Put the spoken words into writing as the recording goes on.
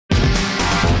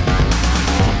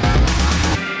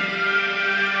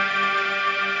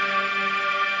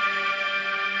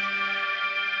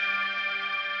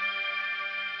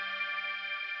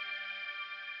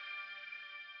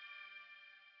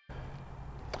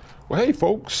Well, hey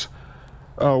folks,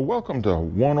 welcome to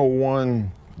 101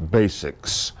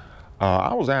 Basics.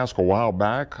 I was asked a while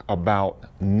back about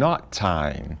knot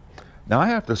tying. Now I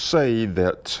have to say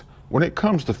that when it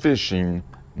comes to fishing,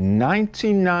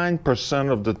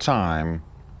 99% of the time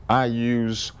I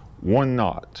use one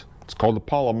knot. It's called the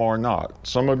Palomar knot.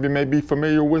 Some of you may be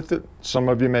familiar with it, some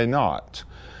of you may not.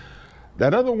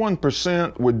 That other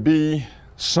 1% would be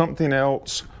something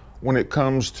else when it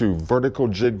comes to vertical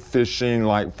jig fishing,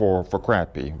 like for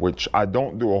crappie, which I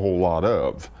don't do a whole lot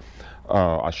of.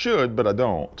 I should, but I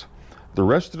don't. The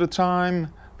rest of the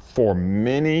time, for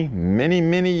many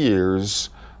years,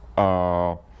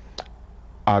 I've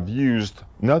used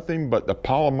nothing but the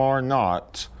Palomar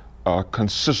knot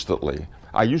consistently.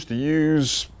 I used to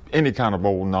use any kind of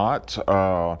old knot,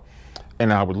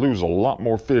 and I would lose a lot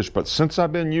more fish, but since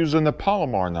I've been using the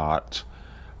Palomar knot,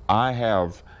 I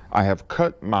have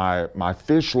cut my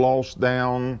fish loss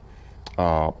down.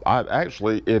 If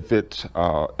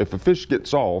a fish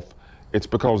gets off, it's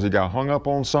because he got hung up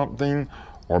on something,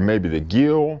 or maybe the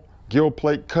gill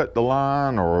plate cut the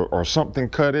line, or something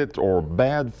cut it, or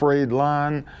bad frayed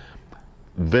line.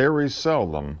 Very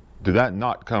seldom do that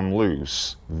knot come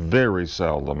loose. Very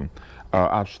seldom.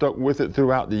 I've stuck with it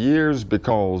throughout the years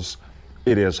because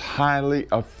it is highly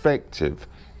effective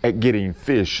at getting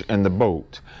fish in the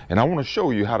boat. And I want to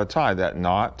show you how to tie that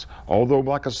knot, although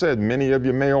like I said, many of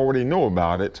you may already know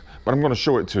about it, but I'm going to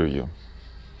show it to you.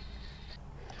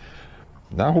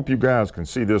 Now I hope you guys can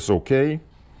see this okay.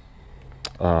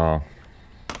 The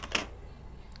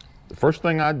first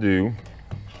thing I do,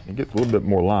 and get a little bit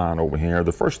more line over here,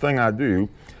 the first thing I do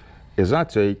is I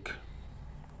take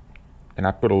and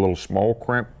I put a little small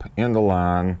crimp in the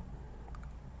line,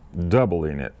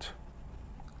 doubling it.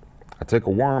 I take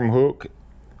a worm hook,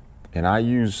 and I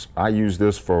use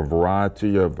this for a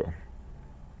variety of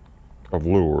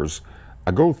lures.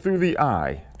 I go through the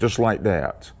eye, just like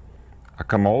that. I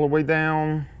come all the way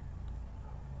down,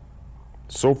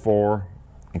 so far,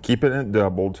 and keep it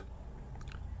doubled.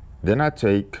 Then I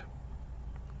take,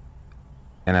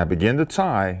 and I begin to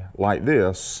tie like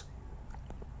this,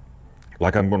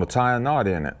 like I'm going to tie a knot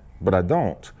in it, but I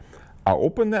don't. I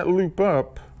open that loop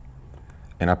up,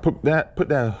 and I put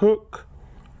that hook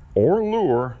or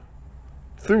lure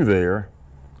through there,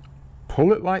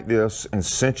 pull it like this, and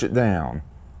cinch it down.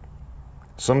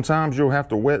 Sometimes you'll have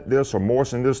to wet this or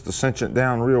moisten this to cinch it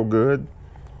down real good.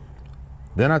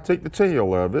 Then I take the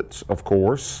tail of it, of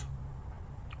course,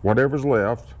 whatever's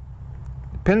left.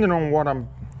 Depending on what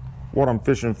I'm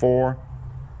fishing for,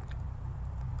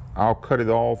 I'll cut it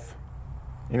off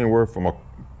anywhere from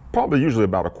probably usually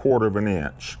about 1/4 of an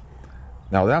inch.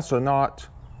 Now that's a knot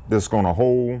that's going to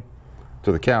hold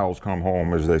till the cows come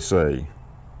home, as they say.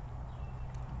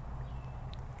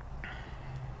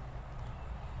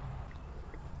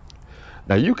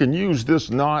 Now you can use this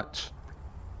knot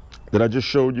that I just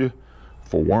showed you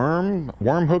for worm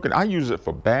hooking. I use it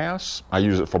for bass, I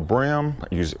use it for brim,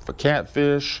 I use it for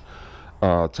catfish,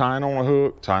 tying on a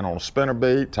hook, tying on a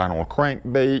spinnerbait, tying on a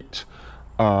crankbait,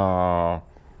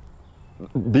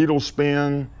 beetle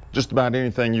spin, just about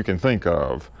anything you can think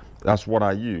of. That's what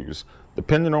I use.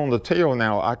 Depending on the tail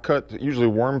now, I cut, usually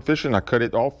worm fishing, I cut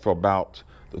it off for about,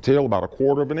 the tail about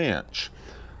 1/4 of an inch.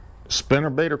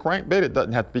 Spinnerbait or crankbait, it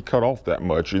doesn't have to be cut off that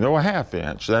much, you know, 1/2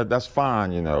 inch, that's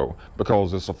fine, you know,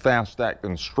 because it's a fast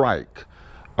acting strike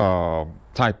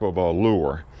type of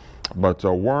lure. But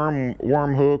a worm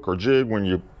hook or jig, when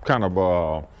you kind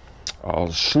of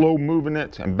slow moving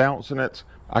it and bouncing it,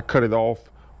 I cut it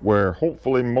off where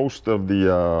hopefully most of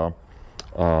the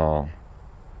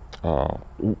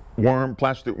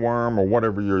plastic worm or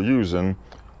whatever you're using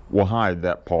will hide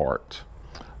that part.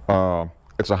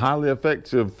 It's a highly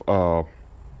effective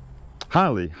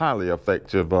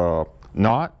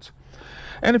knot.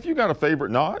 And if you got a favorite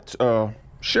knot,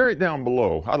 share it down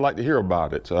below. I'd like to hear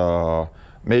about it.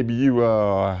 Maybe you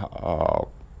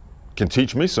can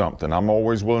teach me something. I'm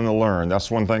always willing to learn.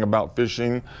 That's one thing about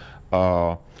fishing.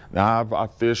 Now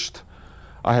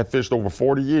I have fished over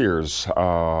 40 years.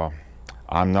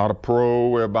 I'm not a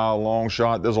pro by a long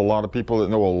shot. There's a lot of people that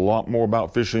know a lot more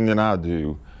about fishing than I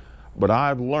do. But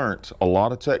I've learned a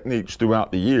lot of techniques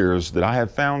throughout the years that I have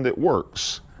found that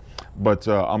works. But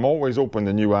I'm always open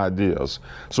to new ideas.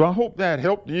 So I hope that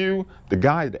helped you. The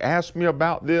guy that asked me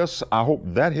about this, I hope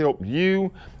that helped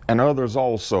you and others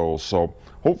also. So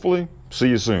hopefully, see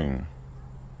you soon.